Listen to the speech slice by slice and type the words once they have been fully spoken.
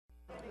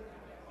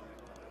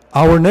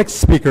Our next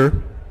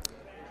speaker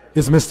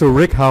is Mr.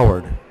 Rick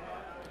Howard,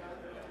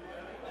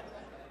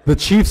 the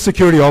Chief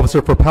Security Officer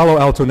for Palo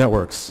Alto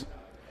Networks.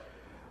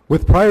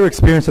 With prior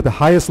experience at the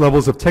highest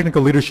levels of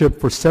technical leadership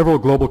for several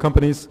global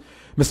companies,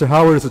 Mr.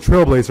 Howard is a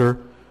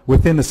trailblazer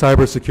within the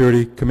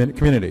cybersecurity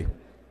community.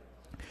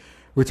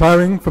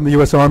 Retiring from the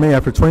U.S. Army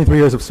after 23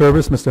 years of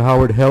service, Mr.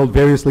 Howard held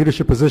various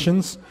leadership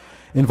positions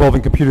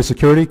involving computer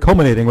security,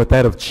 culminating with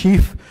that of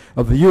Chief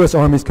of the U.S.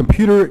 Army's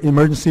Computer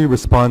Emergency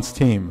Response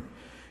Team.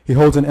 He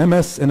holds an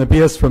MS and a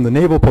BS from the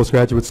Naval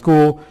Postgraduate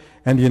School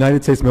and the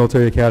United States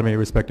Military Academy,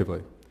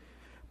 respectively.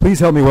 Please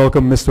help me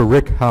welcome Mr.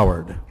 Rick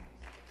Howard.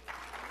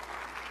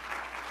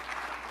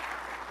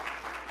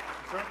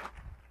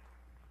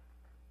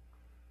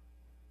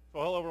 So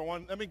hello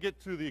everyone. Let me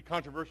get to the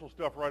controversial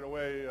stuff right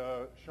away.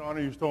 Sean,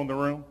 are you still in the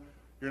room?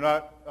 You're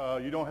not.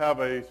 You don't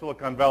have a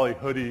Silicon Valley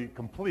hoodie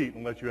complete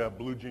unless you have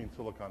blue jeans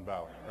Silicon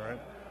Valley. All right.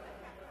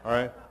 All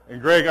right.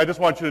 And Greg, I just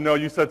want you to know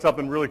you said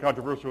something really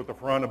controversial at the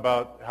front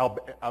about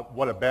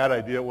what a bad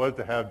idea it was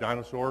to have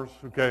dinosaurs.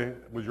 Okay,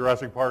 with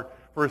Jurassic Park.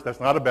 First, that's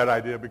not a bad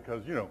idea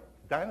because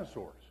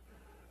dinosaurs,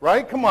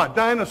 right? Come on,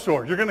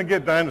 dinosaurs. You're going to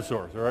get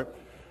dinosaurs, all right?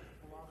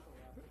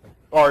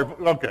 All right.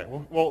 Okay.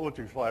 We'll let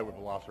you slide with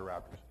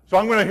velociraptors. So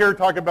I'm going to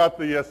talk about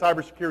the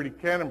Cybersecurity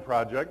Canon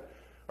Project.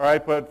 All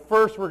right, but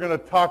first we're going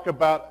to talk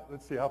about,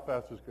 let's see how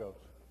fast this goes.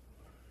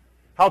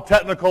 How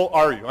technical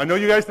are you? I know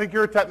you guys think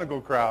you're a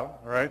technical crowd,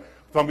 all right?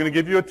 So I'm going to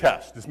give you a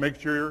test. Just make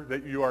sure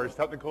that you are as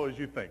technical as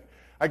you think.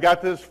 I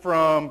got this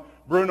from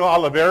Bruno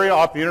Oliveira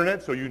off the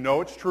internet, so you know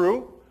it's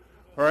true,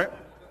 all right?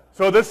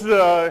 So this is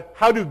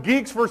how do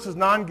geeks versus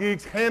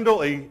non-geeks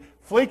handle a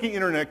flaky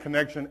internet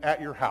connection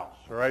at your house,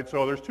 all right?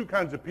 So there's two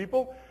kinds of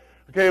people.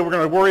 Okay, we're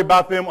going to worry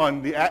about them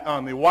on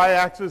the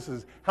y-axis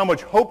is how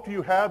much hope do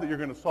you have that you're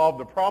going to solve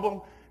the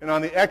problem, and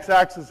on the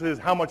x-axis is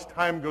how much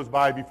time goes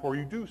by before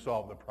you do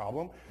solve the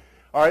problem.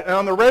 All right, and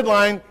on the red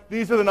line,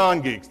 these are the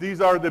non-geeks.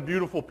 These are the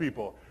beautiful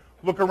people.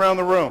 Look around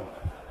the room.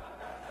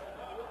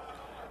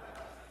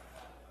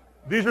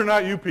 These are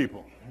not you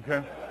people,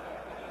 okay?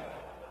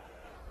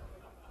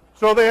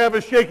 So they have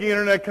a shaky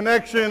internet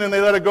connection, and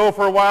they let it go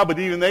for a while, but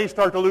even they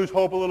start to lose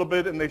hope a little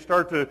bit, and they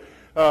start to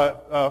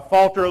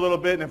falter a little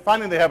bit, and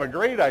finally they have a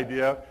great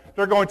idea.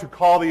 They're going to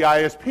call the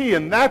ISP,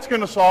 and that's going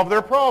to solve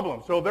their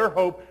problem. So their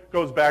hope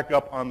goes back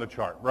up on the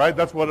chart, right?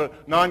 That's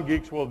what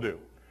non-geeks will do.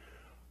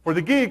 For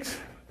the geeks,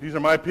 these are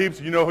my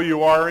peeps. You know who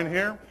you are in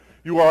here.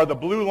 You are the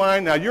blue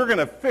line. Now you're going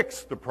to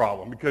fix the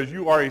problem because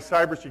you are a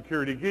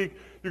cybersecurity geek.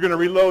 You're going to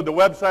reload the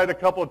website a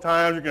couple of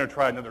times. You're going to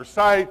try another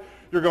site.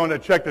 You're going to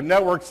check the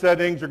network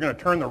settings. You're going to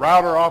turn the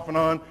router off and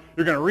on.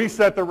 You're going to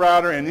reset the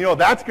router, and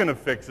that's going to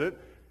fix it.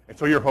 And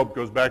so your hope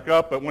goes back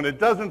up. But when it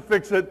doesn't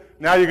fix it,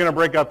 now you're going to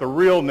break out the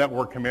real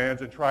network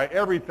commands and try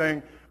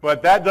everything.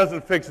 But that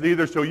doesn't fix it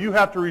either, so you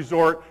have to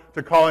resort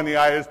to calling the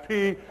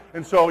ISP.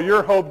 And so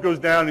your hope goes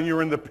down, and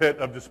you're in the pit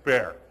of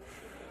despair.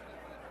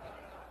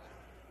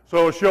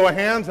 So show of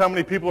hands, how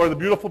many people are the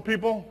beautiful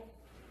people?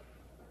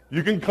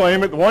 You can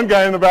claim it. One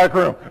guy in the back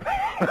room.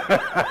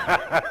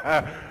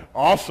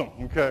 Awesome.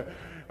 Okay.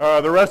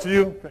 The rest of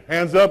you,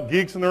 hands up,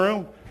 geeks in the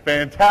room.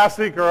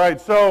 Fantastic. All right.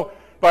 So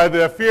by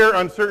the Fear,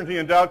 Uncertainty,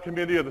 and Doubt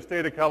Committee of the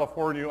State of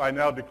California, I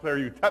now declare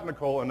you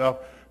technical enough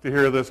to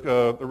hear this,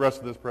 the rest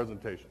of this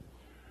presentation.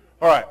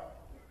 All right.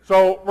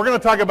 So we're going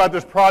to talk about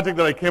this project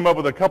that I came up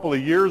with a couple of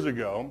years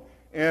ago.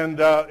 And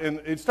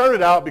it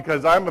started out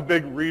because I'm a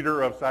big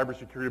reader of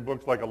cybersecurity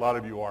books like a lot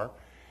of you are.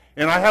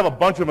 And I have a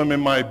bunch of them in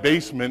my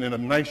basement in a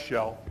nice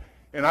shelf.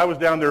 And I was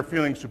down there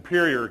feeling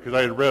superior because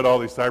I had read all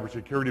these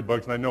cybersecurity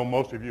books, and I know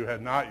most of you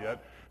had not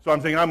yet. So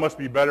I'm saying I must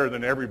be better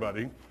than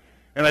everybody.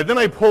 And then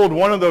I pulled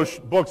one of those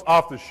books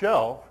off the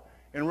shelf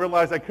and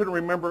realized I couldn't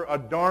remember a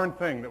darn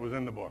thing that was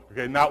in the book.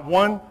 Okay, not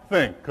one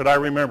thing could I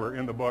remember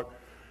in the book.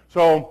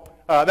 So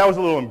that was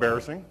a little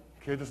embarrassing,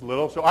 okay, just a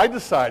little. So I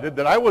decided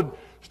that I would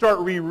start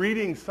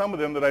rereading some of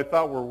them that I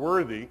thought were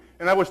worthy,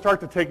 and I would start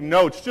to take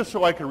notes just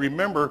so I could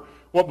remember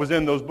what was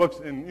in those books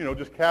in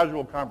just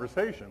casual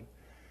conversation.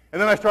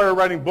 And then I started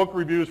writing book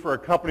reviews for a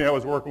company I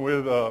was working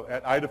with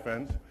at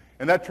iDefense,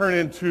 and that turned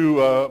into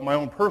my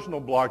own personal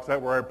blog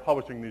site where I'm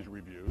publishing these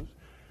reviews.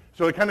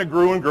 So it kind of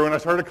grew, and I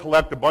started to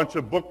collect a bunch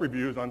of book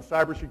reviews on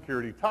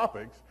cybersecurity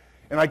topics,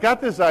 and I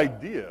got this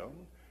idea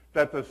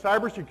that the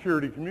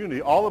cybersecurity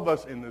community, all of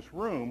us in this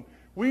room,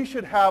 we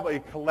should have a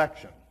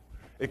collection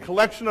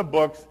of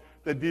books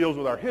that deals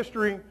with our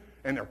history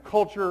and our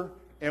culture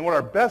and what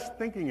our best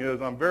thinking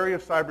is on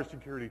various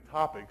cybersecurity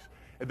topics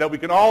that we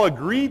can all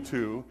agree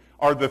to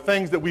are the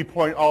things that we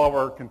point all of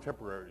our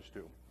contemporaries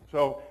to.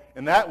 So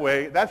in that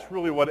way, that's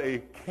really what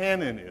a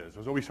canon is.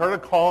 So we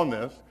started calling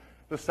this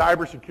the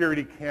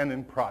Cybersecurity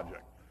Canon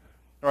Project.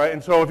 All right,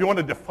 and so if you want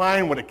to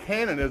define what a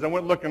canon is, I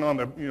went looking on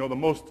the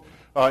most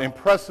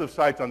impressive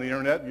sites on the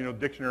internet,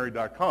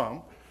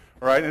 dictionary.com.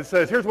 All right, and it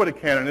says here's what a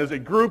canon is: a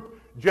group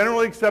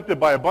generally accepted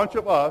by a bunch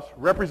of us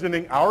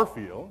representing our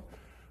field.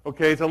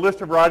 Okay, it's a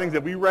list of writings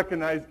that we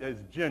recognize as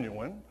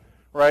genuine,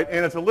 right?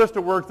 And it's a list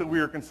of works that we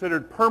are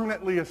considered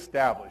permanently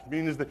established,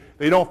 meaning that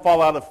they don't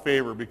fall out of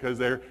favor because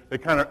they're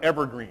kind of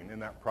evergreen in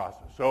that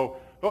process. So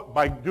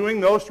by doing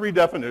those three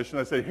definitions,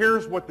 I said,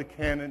 here's what the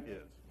canon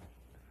is.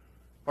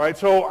 All right,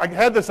 so I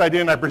had this idea,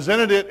 and I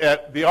presented it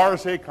at the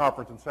RSA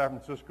conference in San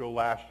Francisco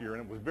last year,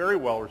 and it was very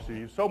well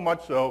received, so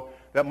much so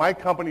that my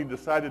company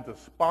decided to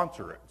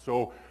sponsor it.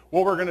 So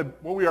what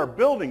we are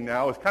building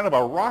now is kind of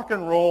a rock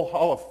and roll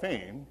Hall of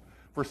Fame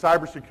for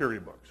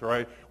cybersecurity books, all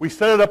right? We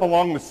set it up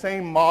along the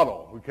same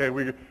model, okay?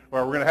 We're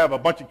going to have a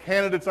bunch of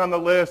candidates on the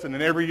list, and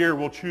then every year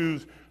we'll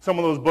choose some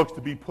of those books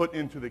to be put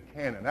into the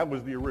canon. That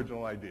was the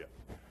original idea.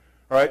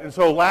 All right, and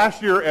so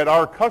last year at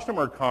our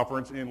customer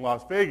conference in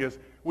Las Vegas,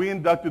 we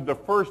inducted the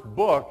first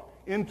book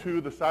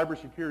into the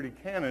Cybersecurity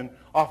Canon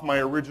off my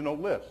original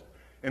list.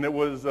 And it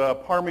was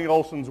Parmy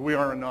Olson's We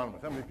Are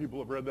Anonymous. How many people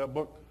have read that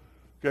book?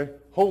 Okay,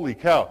 holy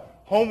cow.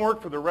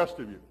 Homework for the rest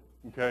of you,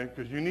 okay,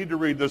 because you need to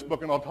read this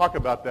book, and I'll talk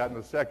about that in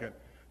a second.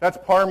 That's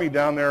Parmy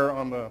down there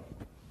on the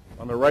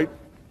right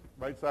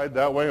side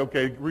that way,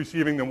 okay,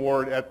 receiving the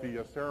award at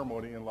the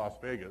ceremony in Las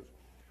Vegas.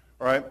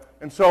 All right,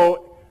 and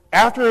so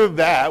after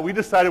that, we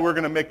decided we were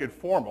going to make it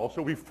formal,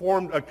 so we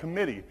formed a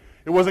committee.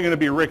 It wasn't going to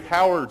be Rick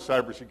Howard's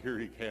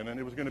Cybersecurity Canon.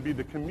 It was going to be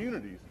the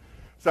community's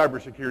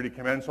Cybersecurity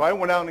Canon. So I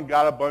went out and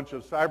got a bunch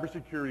of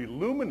cybersecurity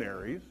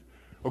luminaries,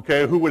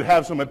 okay, who would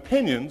have some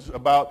opinions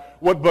about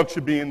what books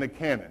should be in the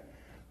canon.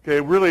 Okay,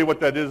 really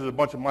what that is a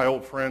bunch of my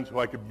old friends who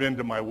I could bend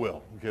to my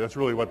will. Okay, that's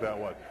really what that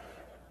was.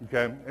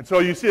 Okay, and so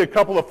you see a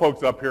couple of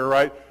folks up here,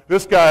 right?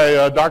 This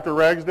guy, Dr.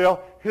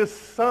 Ragsdale, his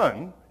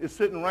son is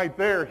sitting right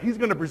there. He's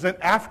going to present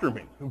after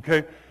me,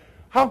 okay?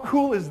 How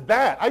cool is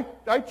that?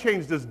 I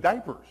changed his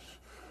diapers,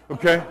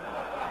 okay?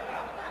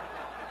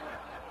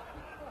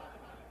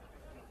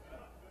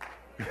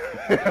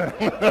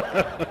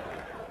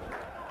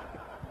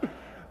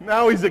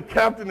 Now he's a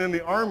captain in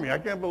the Army. I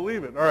can't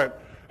believe it. All right.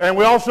 And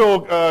we also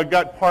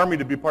got Parmy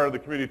to be part of the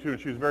committee, too, and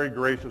she was very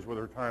gracious with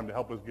her time to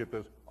help us get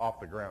this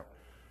off the ground.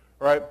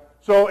 All right.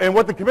 So, and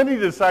what the committee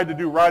decided to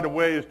do right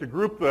away is to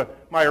group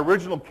my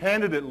original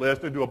candidate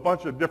list into a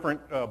bunch of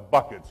different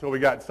buckets. So we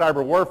got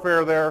cyber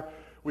warfare there.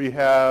 We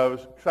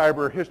have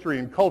cyber history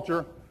and culture.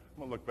 I'm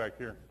going to look back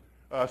here.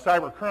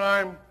 Cyber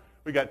crime.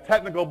 We got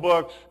technical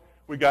books.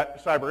 We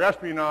got cyber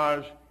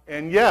espionage.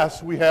 And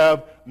yes, we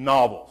have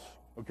novels.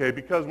 Okay,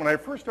 because when I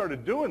first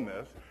started doing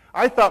this,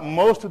 I thought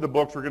most of the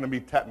books were going to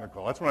be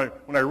technical. That's when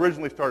I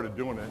originally started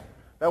doing it.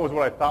 That was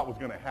what I thought was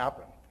going to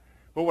happen.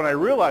 But what I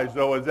realized,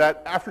 though, is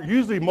that after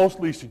usually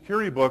mostly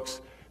security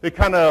books, they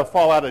kind of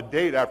fall out of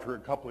date after a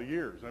couple of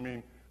years. I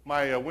mean,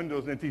 my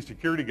Windows NT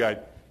security guide,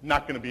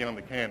 not going to be on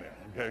the canon,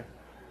 okay?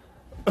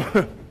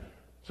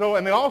 So,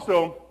 and then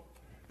also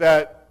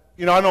that,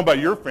 you know, I don't know about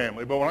your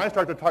family, but when I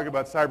start to talk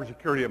about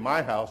cybersecurity at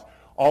my house,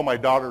 all my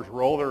daughters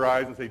roll their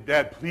eyes and say,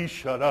 Dad, please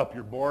shut up,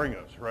 you're boring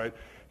us, right?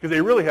 Because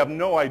they really have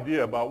no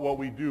idea about what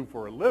we do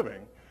for a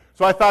living.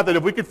 So I thought that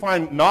if we could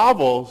find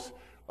novels,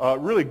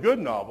 really good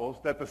novels,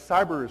 that the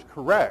cyber is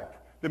correct,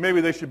 then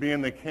maybe they should be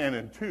in the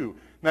canon too.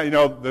 Now, you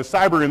know, the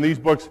cyber in these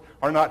books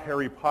are not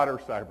Harry Potter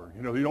cyber.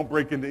 You know, you don't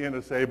break into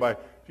NSA by,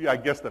 gee, I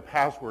guess the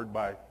password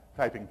by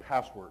typing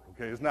password,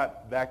 okay? It's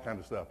not that kind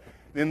of stuff.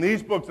 In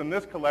these books, in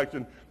this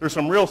collection, there's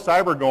some real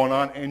cyber going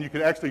on, and you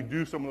can actually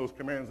do some of those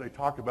commands they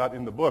talk about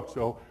in the book,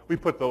 so we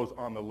put those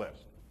on the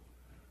list.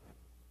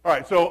 All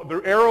right, so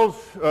the arrows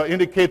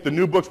indicate the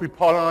new books we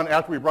put on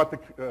after we brought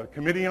the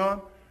committee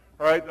on.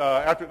 All right,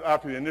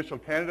 after the initial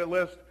candidate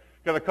list.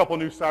 Got a couple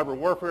new cyber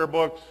warfare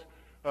books,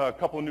 a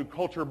couple of new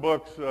culture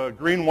books.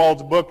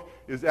 Greenwald's book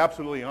is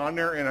absolutely on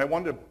there, and I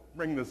wanted to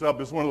bring this up.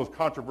 This is one of those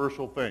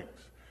controversial things.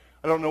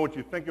 I don't know what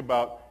you think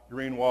about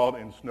Greenwald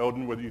and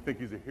Snowden, whether you think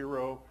he's a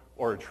hero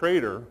or a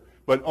traitor,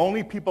 but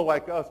only people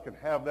like us can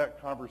have that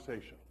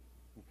conversation,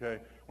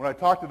 okay? When I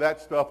talk to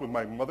that stuff with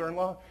my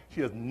mother-in-law,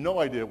 she has no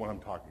idea what I'm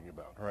talking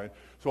about, all right?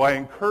 So I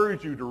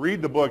encourage you to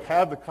read the book,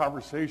 have the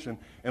conversation,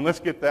 and let's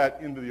get that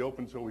into the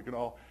open so we can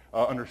all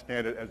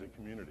understand it as a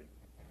community.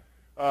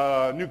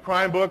 New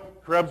crime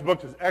book, Krebs'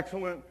 books is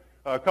excellent.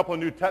 A couple of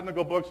new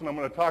technical books, and I'm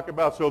going to talk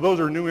about, so those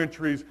are new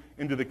entries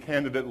into the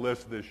candidate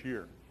list this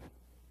year.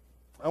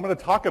 I'm going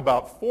to talk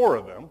about 4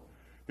 of them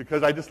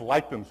because I just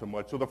like them so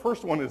much. So the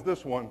first one is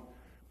this one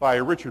by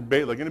Richard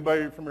Bailick.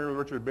 Anybody familiar with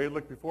Richard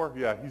Bailick before?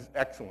 Yeah, he's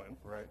excellent,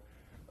 right?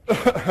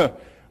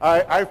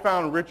 I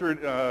found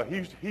Richard,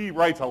 he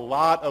writes a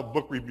lot of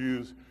book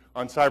reviews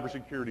on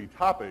cybersecurity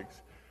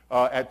topics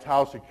at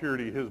Tau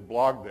Security, his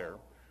blog there.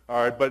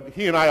 All right, but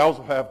he and I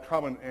also have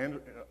common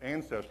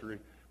ancestry.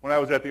 When I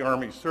was at the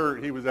Army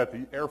CERT, he was at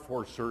the Air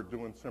Force CERT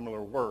doing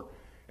similar work.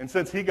 And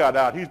since he got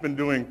out, he's been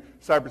doing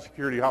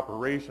cybersecurity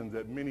operations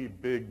at many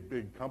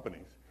big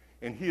companies.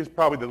 And he is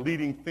probably the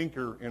leading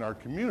thinker in our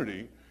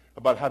community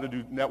about how to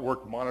do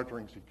network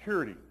monitoring,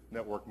 security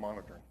network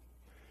monitoring.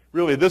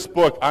 Really, this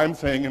book, I'm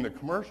saying in the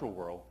commercial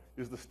world,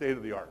 is the state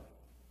of the art.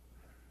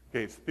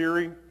 Okay, it's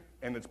theory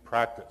and it's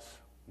practice,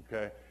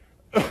 okay?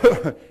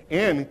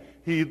 And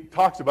he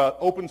talks about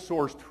open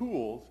source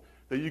tools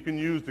that you can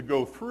use to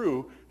go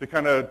through to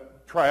kind of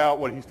try out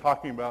what he's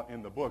talking about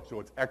in the book, so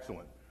it's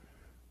excellent.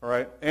 All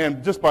right,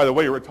 and just by the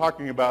way, we're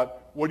talking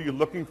about what are you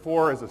looking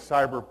for as a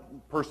cyber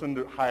person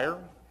to hire,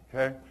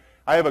 okay?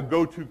 I have a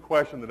go-to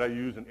question that I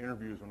use in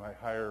interviews when I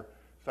hire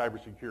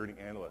cybersecurity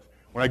analysts.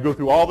 When I go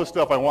through all the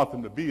stuff I want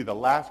them to be, the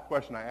last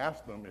question I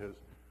ask them is,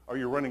 are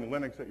you running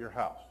Linux at your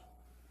house?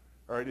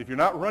 All right, if you're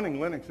not running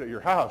Linux at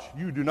your house,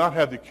 you do not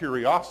have the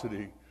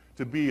curiosity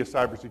to be a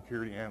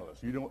cybersecurity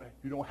analyst. You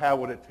don't have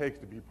what it takes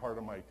to be part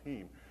of my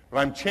team. But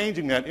I'm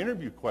changing that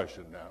interview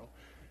question now.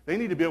 They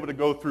need to be able to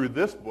go through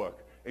this book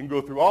and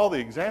go through all the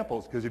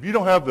examples, because if you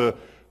don't have the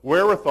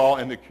wherewithal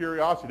and the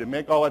curiosity to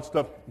make all that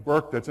stuff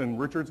work that's in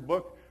Richard's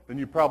book, then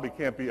you probably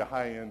can't be a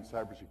high-end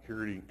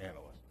cybersecurity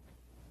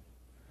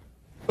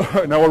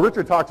analyst. Now, what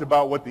Richard talks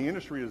about what the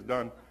industry has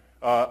done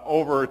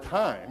over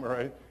time,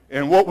 right?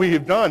 And what we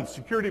have done,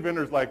 security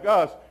vendors like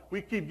us,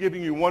 we keep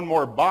giving you one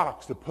more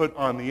box to put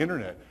on the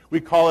internet. We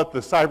call it the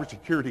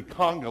cybersecurity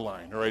conga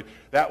line, all right?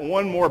 That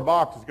one more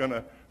box is going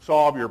to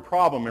solve your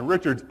problem, and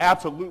Richard's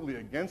absolutely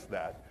against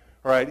that.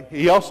 All right,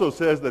 he also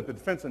says that the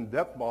defense in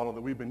depth model that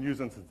we've been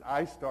using since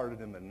I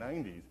started in the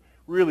 90s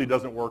really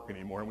doesn't work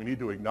anymore, and we need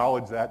to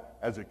acknowledge that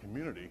as a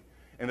community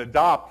and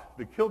adopt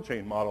the kill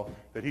chain model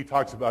that he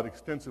talks about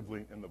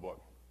extensively in the book.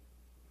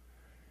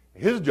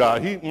 His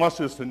job, he wants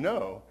us to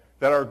know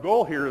that our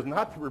goal here is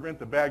not to prevent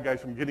the bad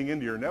guys from getting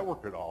into your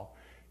network at all.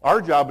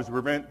 Our job is to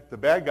prevent the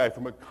bad guy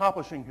from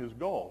accomplishing his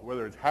goal,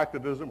 whether it's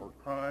hacktivism or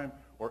crime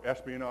or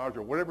espionage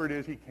or whatever it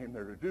is he came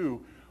there to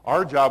do.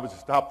 Our job is to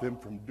stop them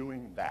from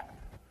doing that.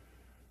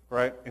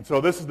 Right? And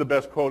so this is the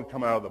best quote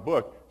coming out of the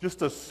book.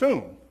 Just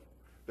assume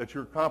that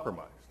you're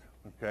compromised,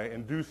 okay,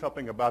 and do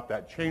something about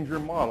that. Change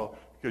your model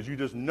because you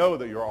just know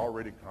that you're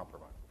already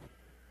compromised.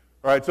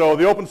 All right, so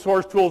the open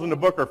source tools in the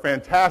book are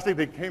fantastic.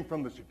 They came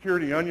from the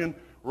Security Onion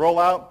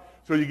rollout.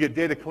 So you get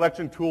data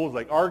collection tools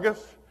like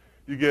Argus,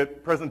 you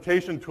get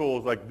presentation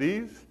tools like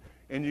these,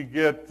 and you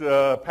get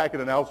packet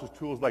analysis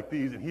tools like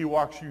these, and he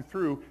walks you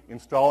through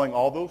installing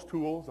all those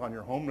tools on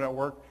your home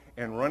network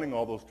and running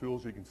all those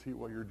tools so you can see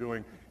what you're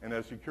doing. And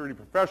as security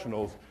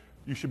professionals,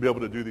 you should be able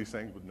to do these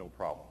things with no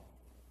problem.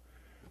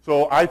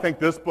 So I think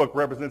this book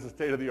represents the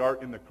state of the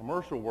art in the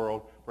commercial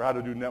world for how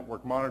to do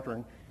network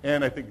monitoring,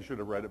 and I think you should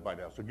have read it by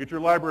now. So get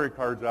your library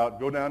cards out,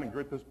 go down and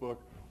get this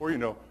book, or, you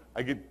know,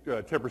 I get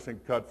 10%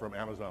 cut from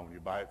Amazon when you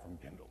buy it from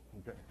Kindle.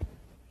 Okay.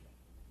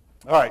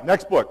 All right,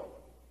 next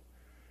book,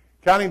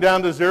 Counting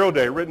Down to Zero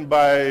Day, written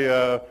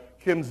by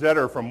Kim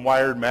Zetter from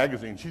Wired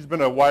magazine. She's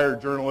been a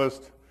Wired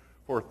journalist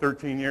for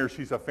 13 years.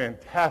 She's a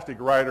fantastic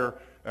writer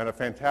and a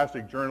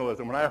fantastic journalist.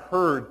 And when I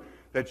heard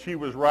that she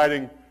was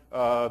writing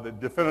the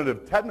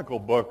definitive technical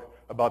book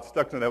about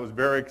Stuxnet, I was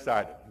very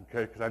excited,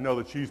 okay, because I know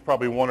that she's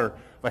probably one of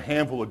a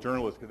handful of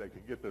journalists that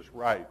could get this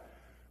right.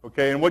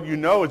 Okay, and what you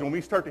know is when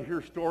we start to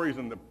hear stories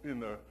in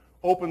the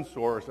open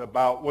source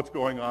about what's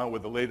going on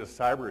with the latest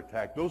cyber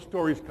attack, those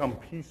stories come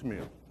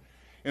piecemeal.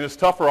 And it's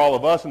tough for all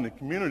of us in the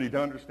community to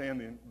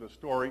understand the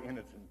story in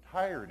its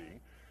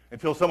entirety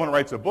until someone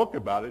writes a book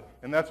about it,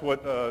 and that's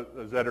what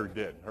Zetter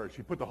did.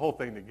 She put the whole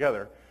thing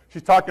together.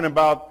 She's talking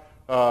about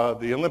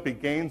the Olympic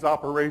Games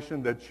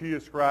operation that she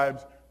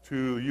ascribes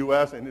to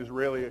U.S. and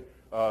Israeli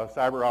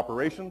cyber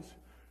operations.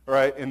 All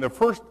right, and the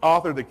first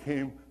author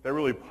that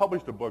really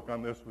published a book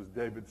on this was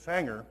David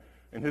Sanger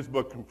in his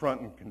book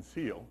Confront and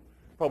Conceal,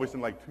 published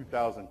in like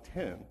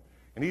 2010.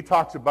 And he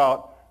talks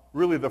about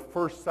really the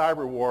first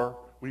cyber war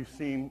we've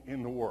seen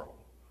in the world.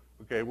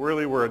 Okay,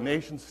 really where a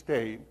nation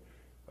state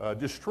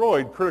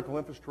destroyed critical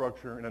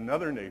infrastructure in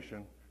another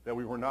nation that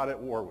we were not at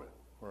war with.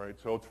 All right,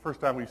 so it's the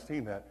first time we've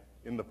seen that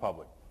in the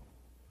public.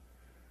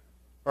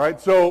 All right,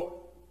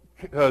 so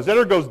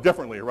Zetter goes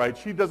differently, right?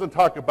 She doesn't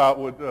talk about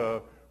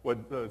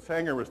what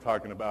Sanger was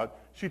talking about.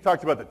 She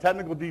talks about the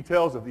technical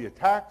details of the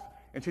attacks,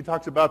 and she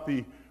talks about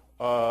the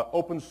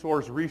open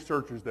source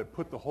researchers that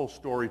put the whole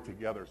story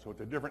together. So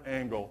it's a different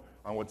angle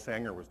on what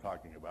Sanger was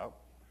talking about.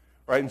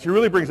 Right, and she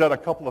really brings out a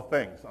couple of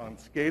things on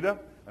SCADA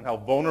and how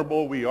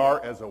vulnerable we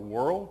are as a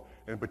world,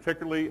 and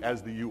particularly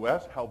as the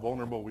U.S., how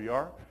vulnerable we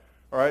are.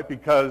 All right,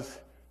 because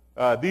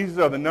these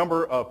are the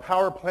number of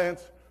power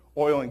plants,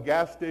 oil and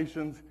gas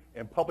stations,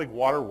 and public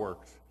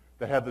waterworks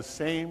that have the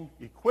same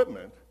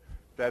equipment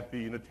that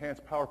the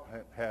Natanz power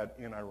plant had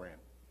in Iran.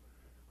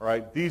 All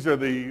right, these are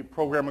the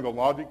programmable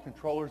logic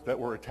controllers that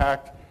were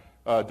attacked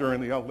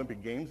during the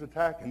Olympic Games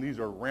attack, and these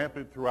are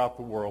rampant throughout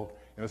the world,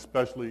 and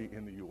especially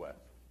in the U.S.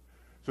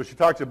 So she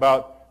talks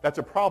about that's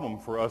a problem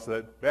for us,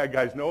 that bad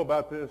guys know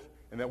about this,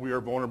 and that we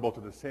are vulnerable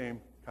to the same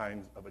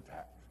kinds of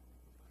attacks.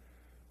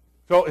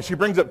 So she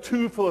brings up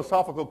two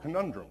philosophical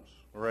conundrums,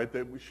 all right,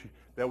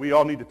 that we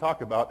all need to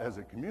talk about as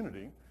a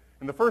community.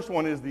 And the first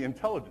one is the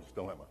intelligence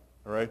dilemma.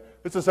 All right?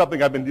 This is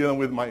something I've been dealing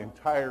with my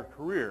entire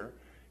career.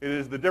 It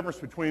is the difference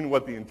between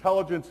what the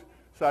intelligence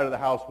side of the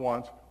house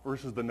wants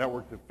versus the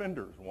network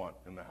defenders want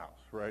in the house.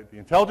 Right? The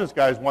intelligence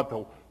guys want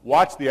to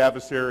watch the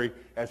adversary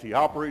as he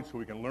operates so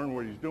we can learn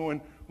what he's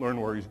doing, learn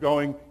where he's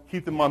going,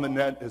 keep them on the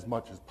net as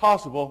much as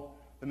possible.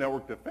 The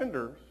network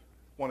defenders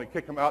want to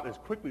kick him out as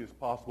quickly as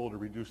possible to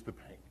reduce the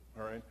pain.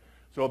 All right?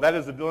 So that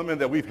is a dilemma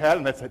that we've had,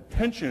 and that's a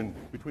tension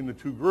between the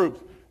two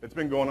groups that's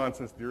been going on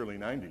since the early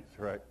 90s,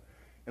 right?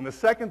 And the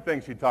second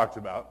thing she talks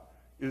about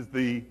is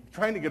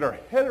trying to get our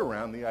head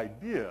around the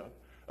idea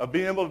of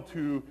being able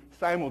to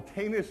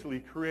simultaneously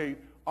create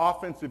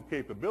offensive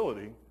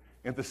capability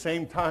and at the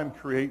same time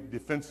create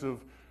defensive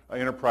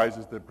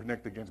enterprises that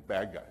protect against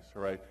bad guys,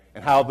 all right?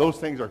 And how those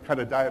things are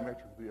kind of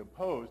diametrically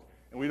opposed,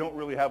 and we don't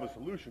really have a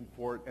solution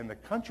for it, and the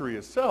country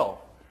itself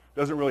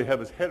doesn't really have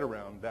its head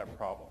around that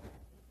problem.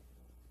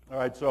 All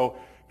right, so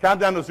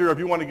countdown to zero. If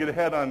you want to get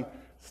ahead on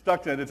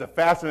Stuxnet, it's a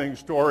fascinating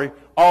story.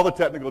 All the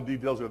technical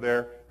details are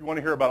there. If you want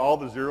to hear about all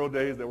the 0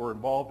 days that were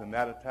involved in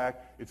that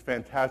attack, it's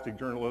fantastic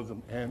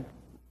journalism and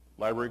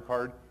library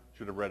card.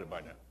 Should have read it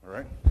by now, all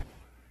right?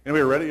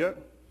 Anybody ready yet?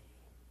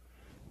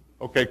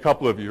 Okay, a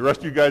couple of you. The rest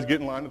of you guys get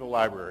in line at the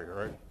library, all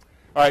right?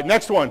 All right,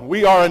 next one.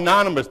 We Are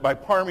Anonymous by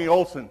Parmi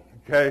Olson,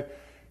 okay?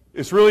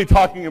 It's really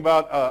talking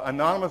about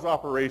anonymous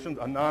operations,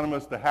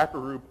 Anonymous, the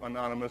hacker group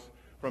Anonymous,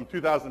 from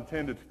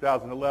 2010 to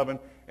 2011,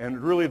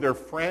 and really their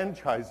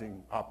franchising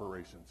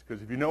operations.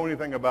 Because if you know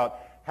anything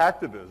about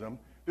hacktivism,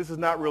 this is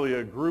not really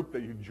a group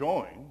that you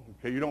join,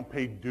 okay? You don't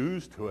pay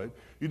dues to it.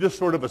 You just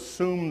sort of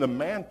assume the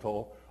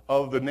mantle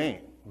of the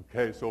name,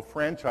 okay? So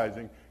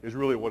franchising is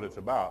really what it's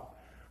about,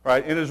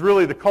 right? And it's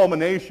really the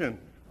culmination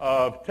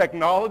of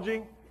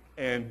technology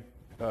and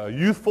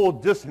youthful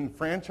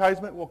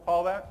disenfranchisement, we'll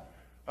call that.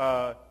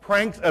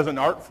 Pranks as an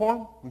art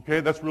form, okay?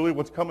 That's really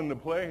what's coming into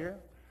play here.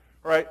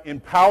 Right,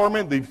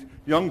 empowerment, these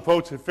young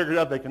folks have figured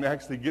out they can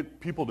actually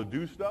get people to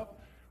do stuff,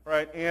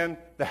 right, and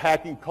the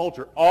hacking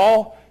culture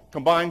all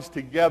combines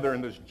together in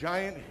this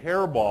giant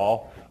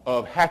hairball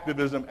of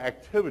hacktivism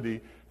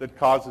activity that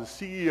causes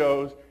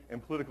CEOs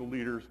and political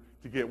leaders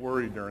to get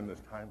worried during this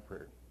time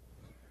period.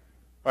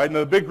 All right, and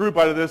the big group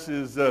out of this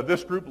is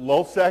this group,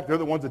 LulzSec. They're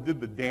the ones that did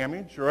the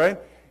damage, right,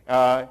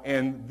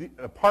 and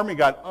Parmi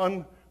got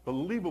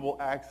unbelievable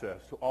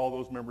access to all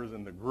those members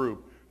in the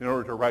group in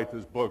order to write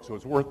this book. So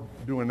it's worth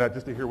doing that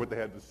just to hear what they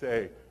had to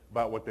say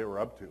about what they were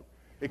up to.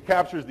 It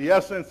captures the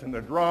essence and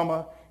the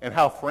drama and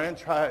how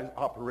franchise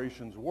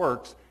operations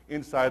works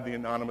inside the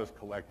Anonymous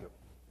Collective.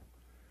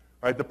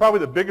 Right,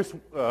 probably the biggest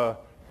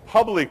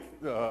public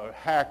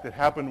hack that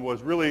happened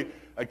was really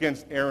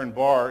against Aaron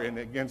Barr and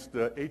against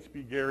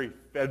H.B. Gary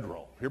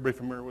Federal. Everybody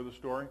familiar with the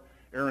story?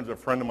 Aaron's a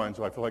friend of mine,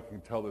 so I feel like I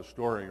can tell this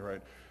story,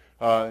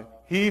 right?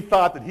 He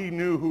thought that he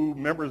knew who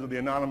members of the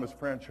Anonymous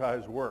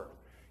franchise were.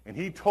 And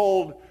he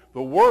told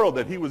the world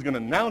that he was going to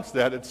announce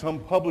that at some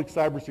public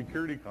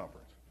cybersecurity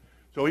conference.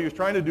 So he was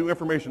trying to do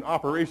information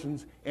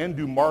operations and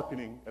do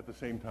marketing at the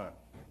same time.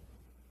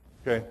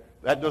 Okay,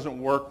 that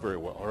doesn't work very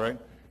well, all right?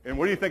 And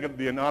what do you think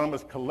the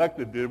Anonymous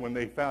Collective did when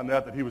they found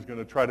out that he was going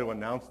to try to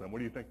announce them? What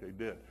do you think they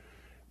did?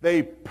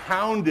 They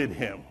pounded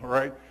him, all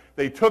right?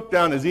 They took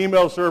down his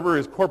email server,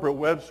 his corporate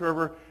web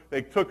server.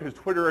 They took his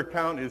Twitter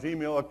account, his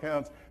email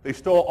accounts. They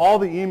stole all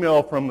the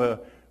email from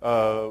the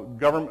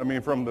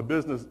from the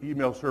business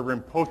email server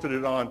and posted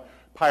it on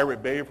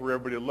Pirate Bay for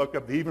everybody to look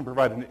up. They even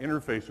provided an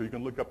interface so you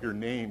can look up your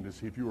name to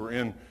see if you were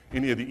in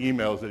any of the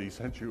emails that he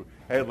sent you.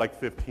 I had like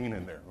 15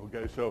 in there,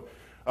 okay? So,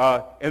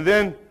 and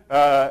then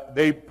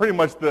they pretty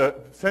much,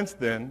 since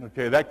then,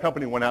 okay, that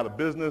company went out of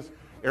business.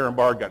 Aaron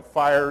Barr got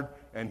fired,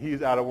 and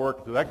he's out of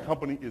work. So that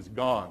company is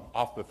gone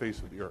off the face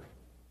of the earth,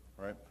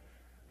 right?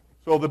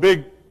 So the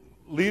big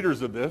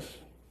leaders of this,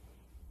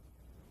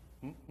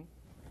 I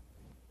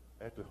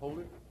have to hold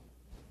it.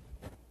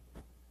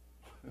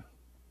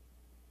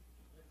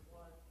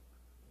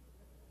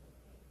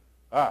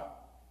 Let's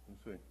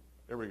see.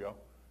 There we go.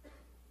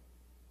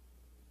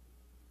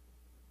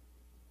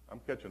 I'm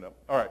catching up.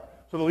 All right.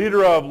 So the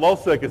leader of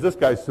LulzSec is this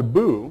guy,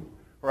 Sabu,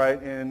 right?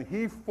 And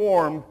he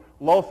formed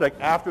LulzSec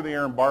after the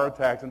Aaron Barr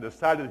attacks and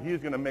decided he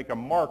was going to make a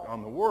mark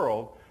on the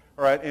world,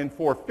 all right? And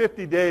for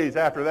 50 days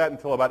after that,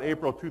 until about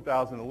April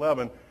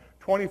 2011,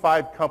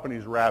 25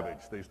 companies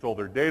ravaged. They stole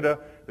their data.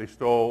 They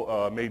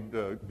stole,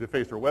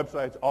 defaced their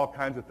websites, all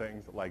kinds of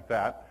things like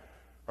that.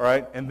 All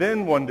right, and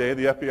then one day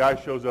the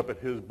FBI shows up at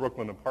his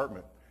Brooklyn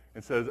apartment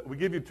and says, we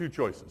give you two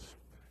choices.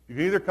 You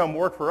can either come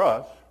work for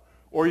us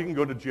or you can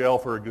go to jail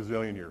for a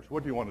gazillion years.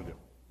 What do you want to do?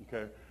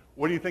 Okay,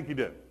 what do you think he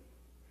did?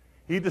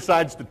 He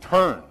decides to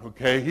turn,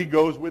 okay? He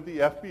goes with the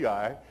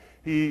FBI.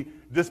 He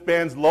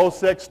disbands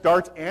LulzSec,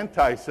 starts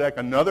AntiSec,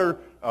 another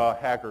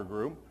hacker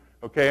group,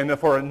 okay? And then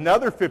for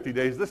another 50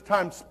 days, this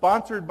time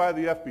sponsored by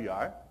the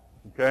FBI,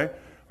 okay?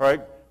 All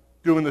right,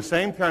 doing the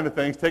same kind of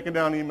things, taking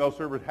down email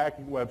servers,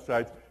 hacking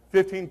websites.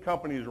 15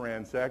 companies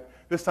ransacked.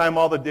 This time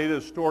all the data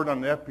is stored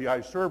on the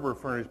FBI server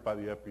furnished by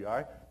the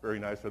FBI. Very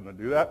nice of them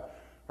to do that.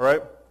 All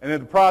right? And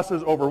in the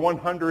process, over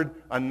 100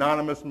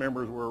 anonymous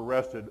members were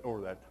arrested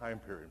over that time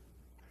period.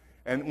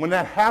 And when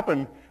that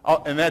happened,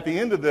 and at the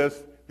end of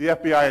this, the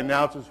FBI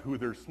announces who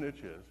their snitch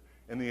is.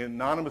 And the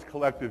Anonymous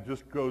Collective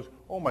just goes,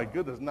 oh my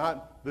goodness,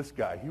 not this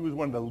guy. He was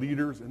one of the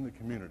leaders in the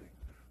community.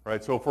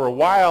 Right? So for a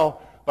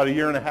while, about a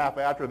year and a half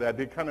after that,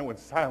 they kind of went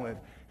silent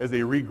as they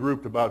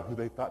regrouped about who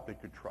they thought they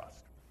could trust.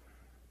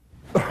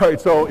 All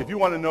right, so if you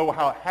want to know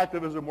how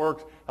hacktivism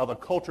works, how the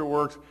culture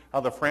works,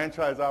 how the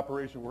franchise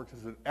operation works,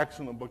 it's an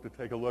excellent book to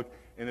take a look,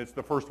 and it's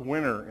the first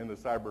winner in the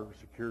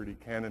Cybersecurity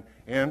Canon,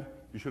 and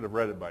you should have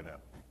read it by now.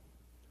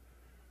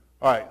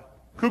 All right,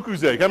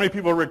 Cuckoo's Egg. How many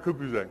people have read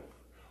Cuckoo's Egg?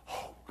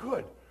 Oh,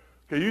 good.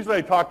 Okay, usually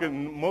I talk,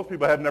 and most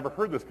people have never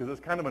heard this because it's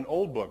kind of an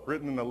old book,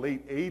 written in the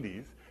late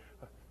 80s.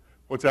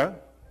 What's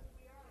that?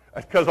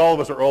 Because all of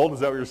us are old, is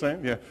that what you're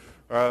saying? Yeah.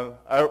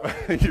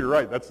 You're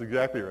right, that's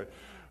exactly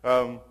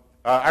right.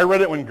 I read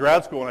it in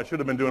grad school, and I should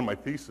have been doing my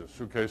thesis.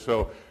 Okay,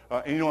 so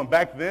and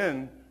back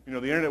then, the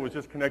internet was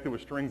just connected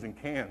with strings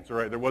and cans.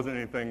 Right, there wasn't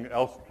anything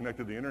else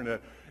connected to the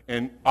internet,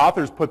 and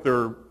authors put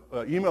their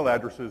email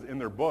addresses in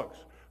their books.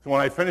 So when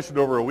I finished it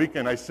over a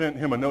weekend, I sent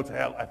him a note saying,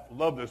 "I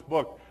love this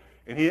book,"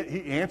 and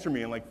he answered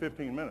me in like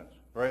 15 minutes.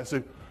 Right, I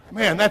said,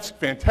 "Man, that's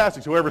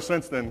fantastic." So ever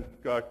since then,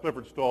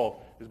 Clifford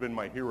Stoll has been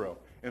my hero,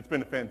 and it's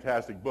been a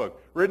fantastic book.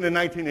 Written in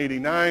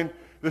 1989.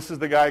 This is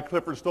the guy,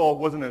 Clifford Stoll,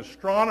 was an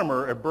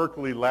astronomer at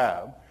Berkeley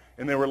Lab,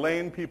 and they were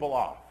laying people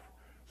off.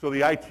 So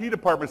the IT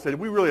department said,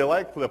 we really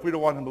like Cliff. We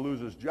don't want him to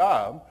lose his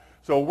job,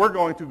 so we're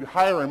going to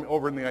hire him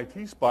over in the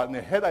IT spot. And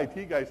the head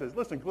IT guy says,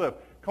 listen, Cliff,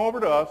 come over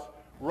to us,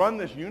 run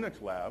this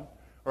Unix lab,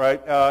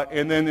 right?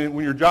 And then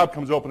when your job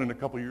comes open in a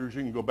couple of years,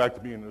 you can go back to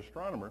being an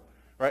astronomer.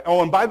 Right?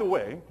 Oh, and by the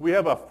way, we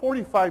have a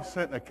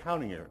 45-cent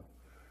accounting error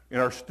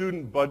in our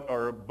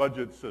our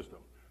budget system.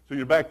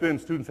 So back then,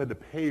 students had to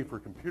pay for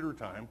computer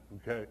time,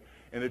 okay?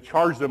 And it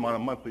charged them on a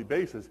monthly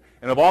basis.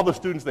 And of all the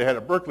students they had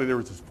at Berkeley, there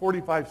was this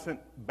 45-cent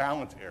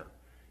balance error.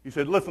 He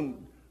said,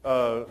 listen,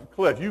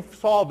 Cliff, you've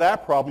solved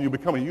that problem, you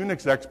become a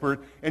Unix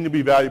expert, and you'll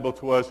be valuable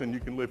to us, and you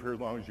can live here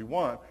as long as you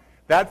want.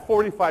 That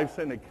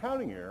 45-cent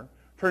accounting error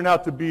turned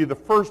out to be the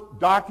first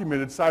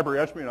documented cyber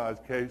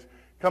espionage case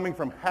coming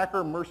from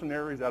hacker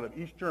mercenaries out of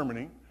East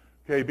Germany,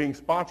 okay, being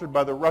sponsored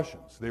by the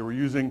Russians. They were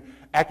using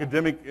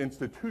academic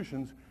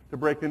institutions to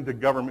break into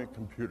government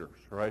computers,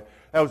 right?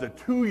 That was a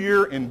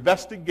 2-year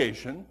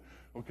investigation,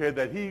 okay,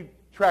 that he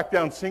tracked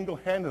down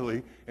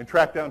single-handedly and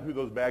tracked down who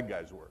those bad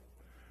guys were,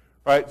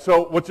 right?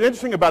 So what's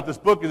interesting about this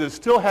book is it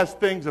still has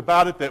things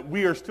about it that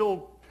we are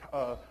still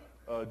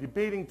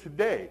debating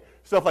today.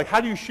 Stuff like,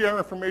 how do you share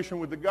information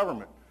with the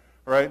government,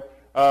 right?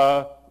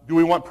 Do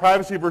we want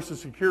privacy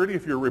versus security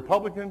if you're a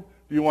Republican?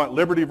 Do you want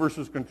liberty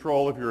versus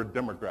control if you're a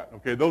Democrat?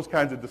 Okay, those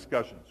kinds of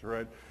discussions,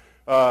 right?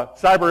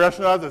 Cyber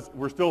espionage,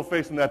 we're still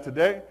facing that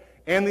today.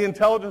 And the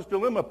intelligence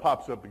dilemma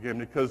pops up again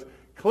because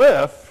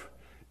Cliff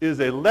is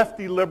a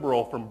lefty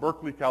liberal from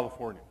Berkeley,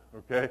 California.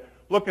 Okay,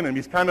 look at him.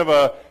 He's kind of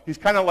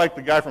like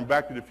the guy from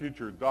Back to the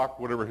Future, Doc,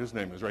 whatever his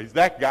name is, right? He's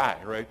that guy,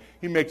 right?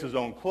 He makes his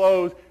own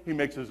clothes. He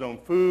makes his own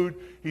food.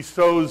 He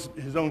sews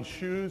his own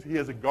shoes. He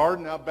has a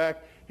garden out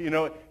back.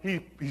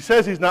 He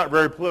says he's not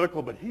very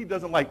political, but he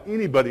doesn't like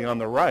anybody on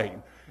the right.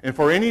 And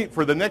for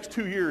the next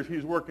 2 years,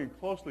 he's working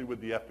closely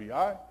with the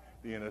FBI,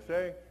 the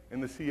NSA,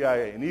 and the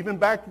CIA. And even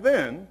back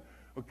then,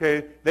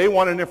 okay, they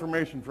wanted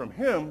information from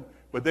him,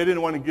 but they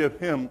didn't want to give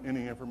him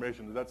any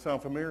information. Does that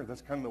sound familiar?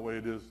 That's kind of the way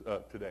it is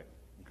today.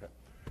 Okay.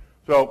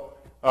 So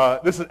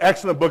this is an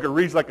excellent book. It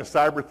reads like a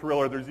cyber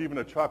thriller. There's even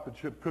a chocolate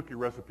chip cookie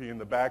recipe in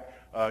the back.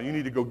 You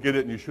need to go get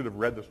it, and you should have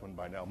read this one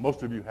by now.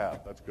 Most of you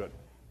have. That's good.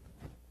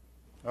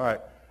 All right.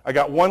 I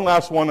got one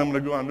last one. I'm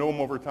going to go on. I know I'm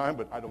over time,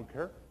 but I don't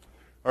care.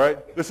 All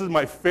right. This is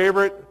my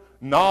favorite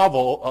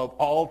novel of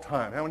all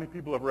time. How many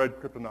people have read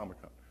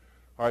Cryptonomicon?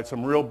 All right,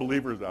 some real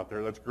believers out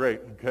there. That's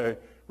great, okay?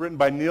 Written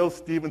by Neil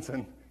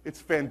Stephenson.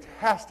 It's a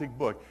fantastic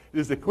book. It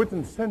is the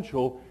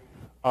quintessential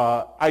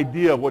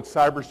idea of what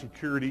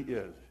cybersecurity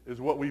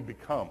is what we've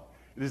become.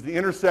 It is the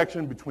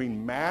intersection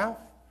between math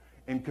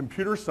and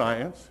computer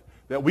science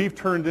that we've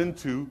turned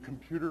into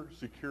computer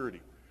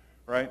security,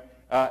 right?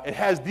 It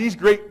has these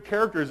great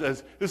characters.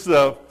 This is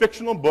a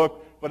fictional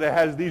book, but it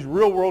has these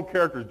real-world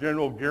characters.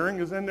 General Goering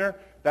is in there.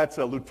 That's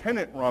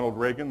Lieutenant Ronald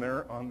Reagan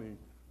there on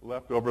the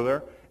left over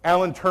there.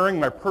 Alan Turing,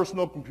 my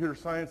personal computer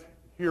science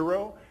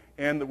hero,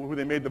 and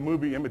they made the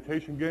movie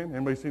Imitation Game.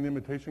 Anybody seen The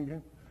Imitation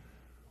Game?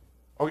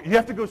 Okay, you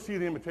have to go see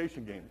The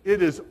Imitation Game.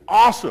 It is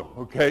awesome,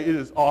 okay? It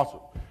is awesome,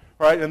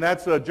 right? And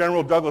that's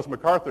General Douglas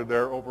MacArthur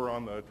there over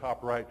on the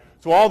top right.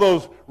 So all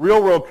those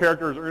real-world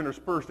characters are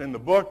interspersed in the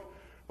book,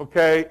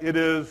 okay? It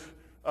is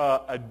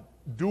a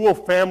dual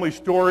family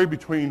story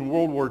between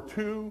World War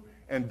II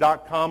and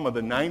 .com of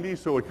the 90s,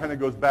 so it kind of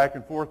goes back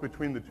and forth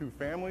between the two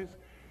families.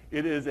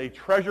 It is a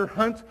treasure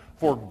hunt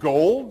for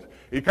gold.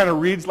 It kind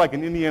of reads like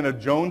an Indiana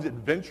Jones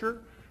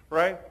adventure,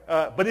 right?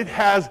 But it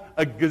has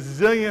a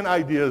gazillion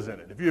ideas in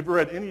it. If you've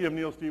read any of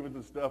Neil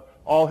Stephenson's stuff,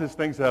 all his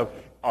things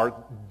are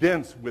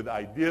dense with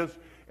ideas,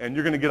 and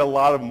you're going to get a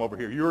lot of them over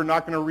here. You're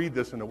not going to read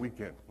this in a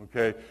weekend,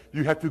 okay?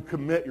 You have to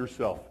commit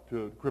yourself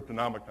to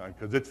Cryptonomicon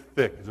because it's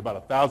thick. It's about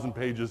 1,000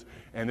 pages,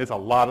 and it's a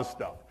lot of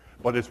stuff.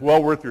 But it's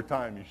well worth your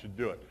time. You should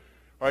do it.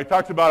 All right, it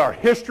talks about our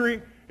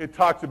history. It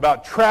talks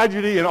about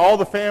tragedy and all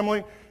the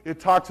family. It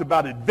talks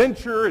about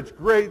adventure. It's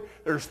great.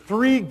 There's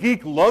 3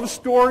 geek love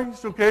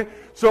stories, okay?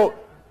 So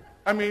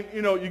I mean,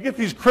 you know, you get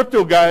these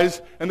crypto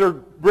guys, and they're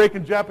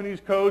breaking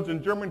Japanese codes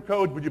and German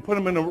codes, but you put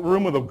them in a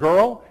room with a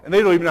girl, and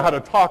they don't even know how to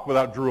talk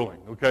without drooling,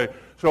 okay?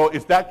 So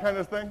it's that kind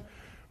of thing.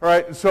 All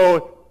right,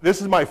 so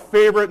this is my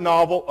favorite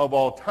novel of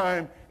all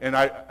time, and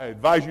I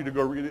advise you to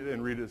go read it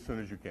and read it as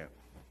soon as you can.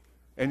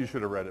 And you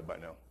should have read it by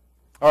now.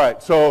 All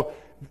right, so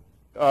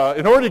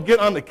in order to get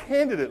on the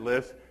candidate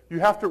list, we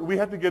have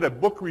to get a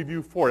book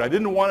review for it. I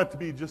didn't want it to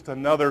be just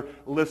another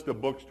list of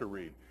books to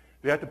read.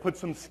 They have to put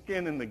some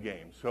skin in the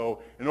game. So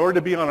in order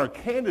to be on our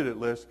candidate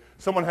list,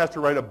 someone has to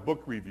write a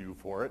book review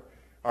for it.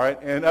 All right,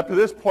 and up to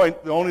this point,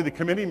 only the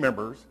committee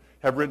members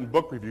have written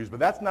book reviews, but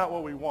that's not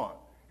what we want.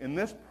 In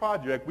this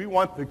project, we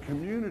want the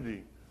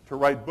community to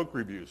write book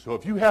reviews. So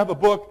if you have a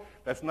book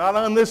that's not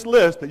on this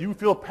list that you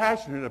feel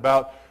passionate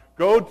about,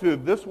 go to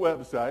this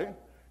website,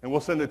 and we'll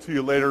send it to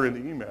you later in the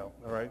email,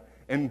 all right?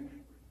 And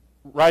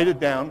write it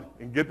down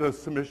and get the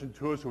submission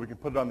to us so we can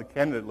put it on the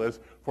candidate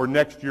list for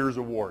next year's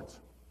awards.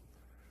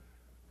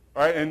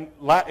 All right,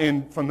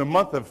 and from the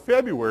month of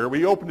February,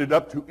 we opened it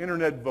up to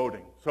internet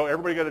voting. So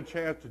everybody got a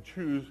chance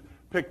to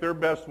pick their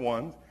best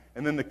ones,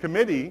 and then the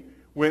committee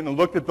went and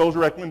looked at those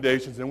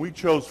recommendations, and we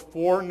chose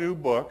 4 new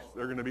books.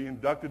 They're going to be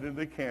inducted into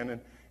the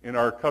canon in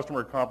our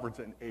customer conference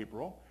in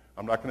April.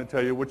 I'm not going to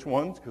tell you which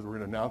ones because we're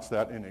going to announce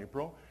that in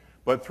April.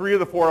 But 3 of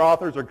the 4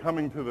 authors are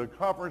coming to the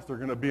conference. They're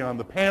going to be on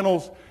the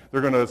panels.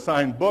 They're going to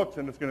sign books,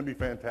 and it's going to be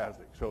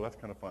fantastic. So that's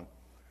kind of fun.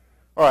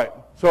 All right,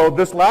 so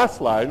this last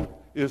slide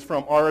is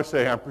from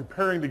RSA. I'm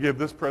preparing to give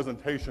this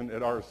presentation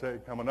at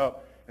RSA coming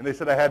up, and they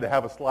said I had to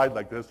have a slide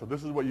like this, so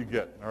this is what you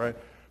get, all right?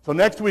 So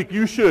next week,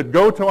 you should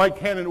go to my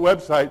Canon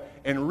website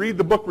and read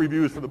the book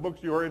reviews for the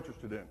books you are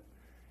interested in.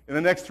 In the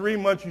next 3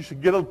 months, you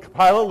should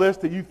compile a list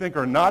that you think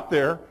are not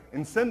there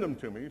and send them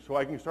to me so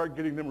I can start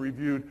getting them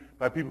reviewed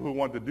by people who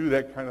want to do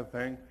that kind of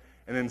thing.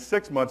 And in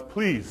 6 months,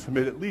 please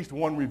submit at least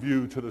 1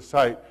 review to the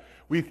site.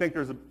 We think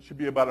should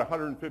be about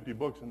 150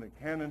 books in the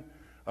canon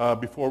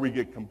before we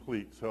get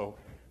complete. So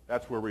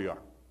that's where we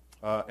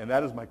are. And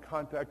that is my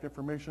contact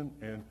information,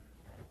 and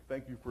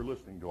thank you for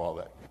listening to all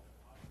that.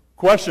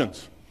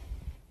 Questions?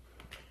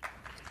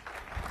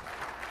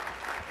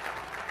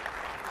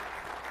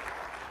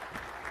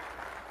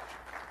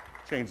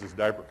 Change this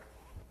diaper.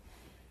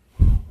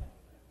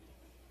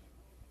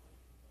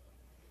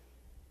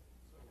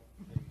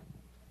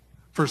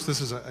 First, this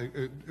is a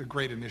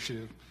great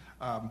initiative.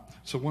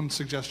 So one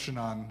suggestion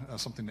on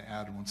something to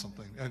add and one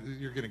something.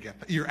 You're going to get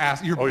that.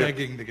 You're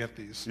begging to get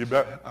these. You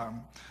bet.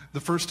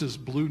 The first is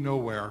blue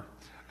nowhere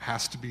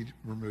has to be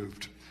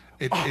removed.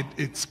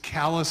 It's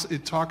callous.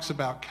 It talks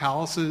about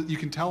calluses. You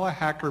can tell a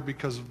hacker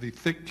because of the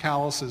thick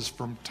calluses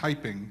from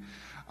typing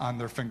on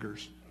their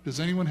fingers.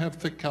 Does anyone have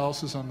thick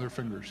calluses on their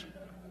fingers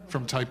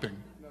from typing?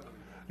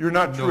 You're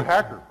not a true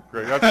hacker,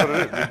 Greg. That's what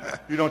it is.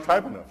 You don't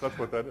type enough. That's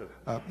what that is.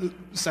 The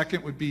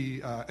second would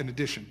be an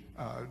addition.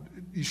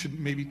 You should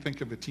maybe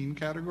think of a teen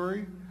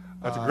category.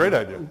 That's a great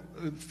idea.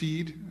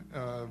 Feed,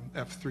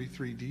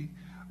 F33D,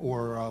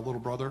 or Little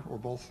Brother, or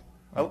both.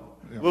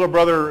 Little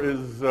Brother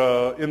is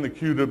in the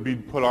queue to be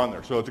put on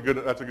there, so that's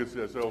a good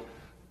suggestion. So,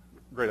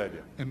 great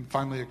idea. And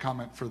finally, a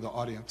comment for the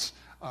audience.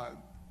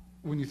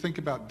 When you think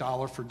about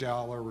dollar for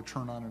dollar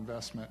return on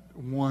investment,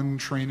 one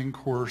training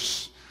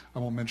course, I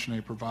won't mention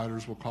any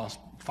providers, will cost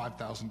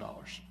 $5,000,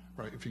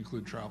 right, if you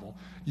include travel.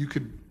 You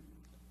could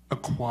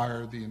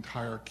acquire the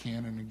entire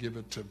canon and give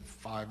it to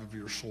 5 of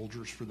your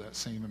soldiers for that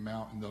same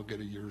amount, and they'll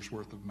get a year's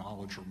worth of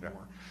knowledge or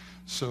more.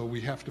 So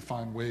we have to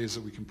find ways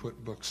that we can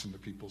put books into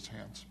people's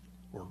hands,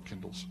 or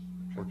Kindles.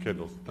 Or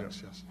Kindles.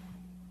 Thanks, yes.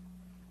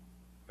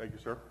 Thank you,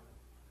 sir.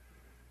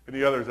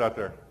 Any others out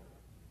there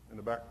in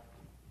the back?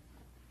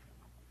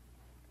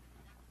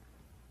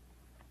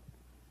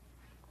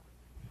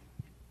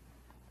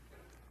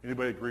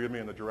 Anybody agree with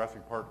me on the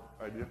Jurassic Park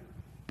idea?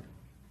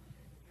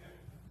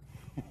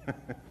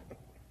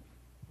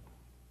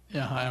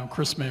 Yeah, hi, I'm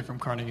Chris May from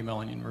Carnegie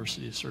Mellon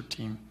University CERT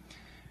team.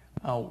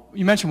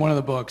 You mentioned one of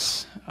the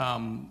books.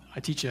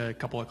 I teach a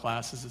couple of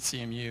classes at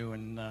CMU,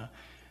 and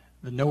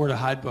the Nowhere to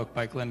Hide book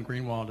by Glenn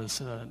Greenwald is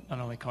not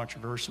only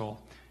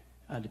controversial,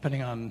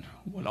 depending on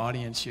what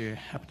audience you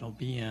happen to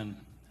be in,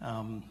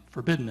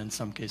 forbidden in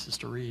some cases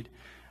to read.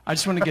 I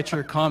just want to get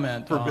your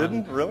comment.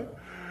 Forbidden? Really?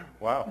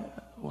 Wow.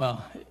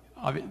 Well,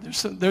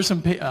 there's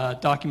some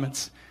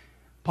documents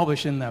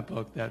published in that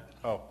book that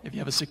if you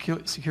have a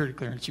security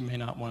clearance, you may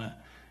not want to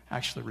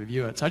actually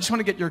review it. So I just want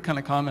to get your kind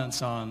of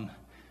comments on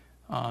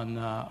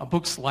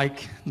books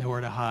like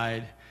Nowhere to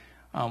Hide.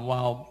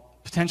 While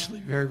potentially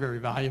very, very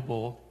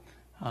valuable,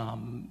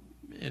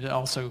 it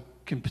also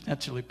can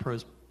potentially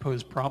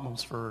pose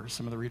problems for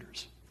some of the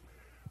readers.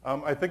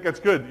 I think that's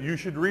good. You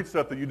should read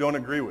stuff that you don't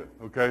agree with,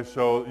 okay?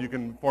 So you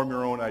can form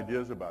your own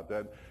ideas about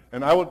that.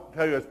 And I will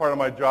tell you, as part of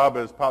my job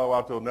as Palo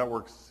Alto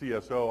Networks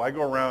CSO, I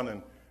go around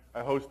and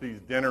I host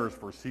these dinners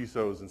for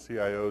CISOs and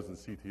CIOs and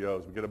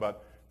CTOs. We get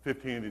about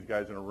 15 of these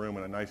guys in a room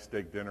and a nice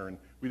steak dinner, and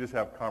we just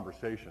have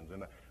conversations.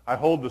 And I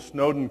hold the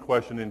Snowden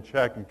question in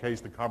check in case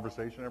the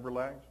conversation ever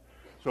lags.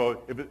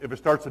 So if it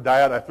starts to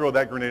die out, I throw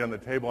that grenade on the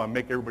table and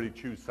make everybody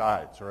choose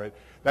sides, all right?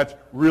 That's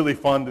really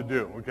fun to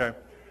do, okay?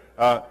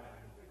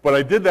 But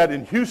I did that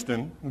in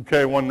Houston,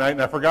 okay, one night,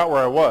 and I forgot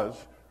where I was,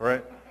 all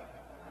right?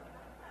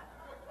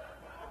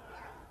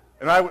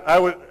 And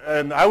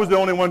I was the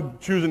only one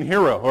choosing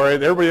hero, all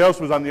right? Everybody else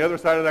was on the other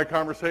side of that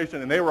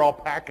conversation, and they were all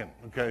packing,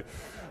 okay?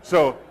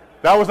 So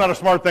that was not a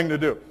smart thing to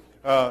do.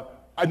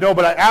 I know,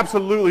 but I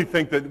absolutely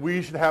think that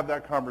we should have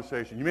that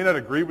conversation. You may not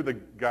agree with the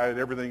guy and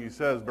everything he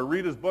says, but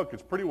read his book.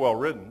 It's pretty well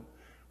written,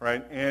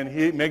 right? And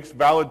he makes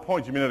valid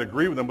points. You may not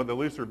agree with them, but at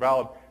least they're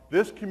valid.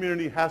 This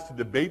community has to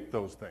debate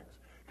those things.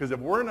 Because if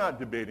we're not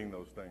debating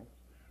those things,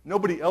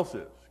 nobody else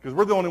is. Because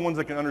we're the only ones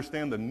that can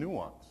understand the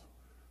nuance,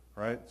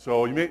 right?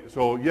 So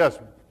yes,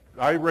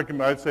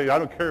 I'd say I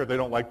don't care if they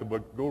don't like the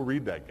book. Go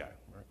read that guy.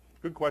 Right?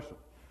 Good question.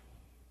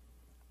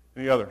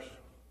 Any others?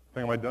 I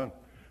think am I done?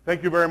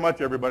 Thank you very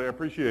much, everybody. I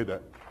appreciate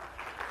that.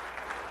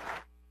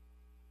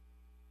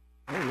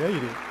 Oh, yeah, you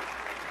did.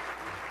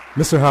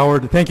 Mr.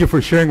 Howard, thank you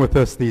for sharing with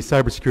us the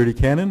Cybersecurity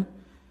Canon.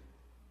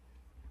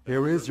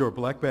 Here is your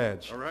black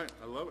badge. All right.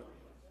 I love it.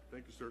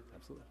 Thank you, sir.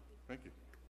 Absolutely.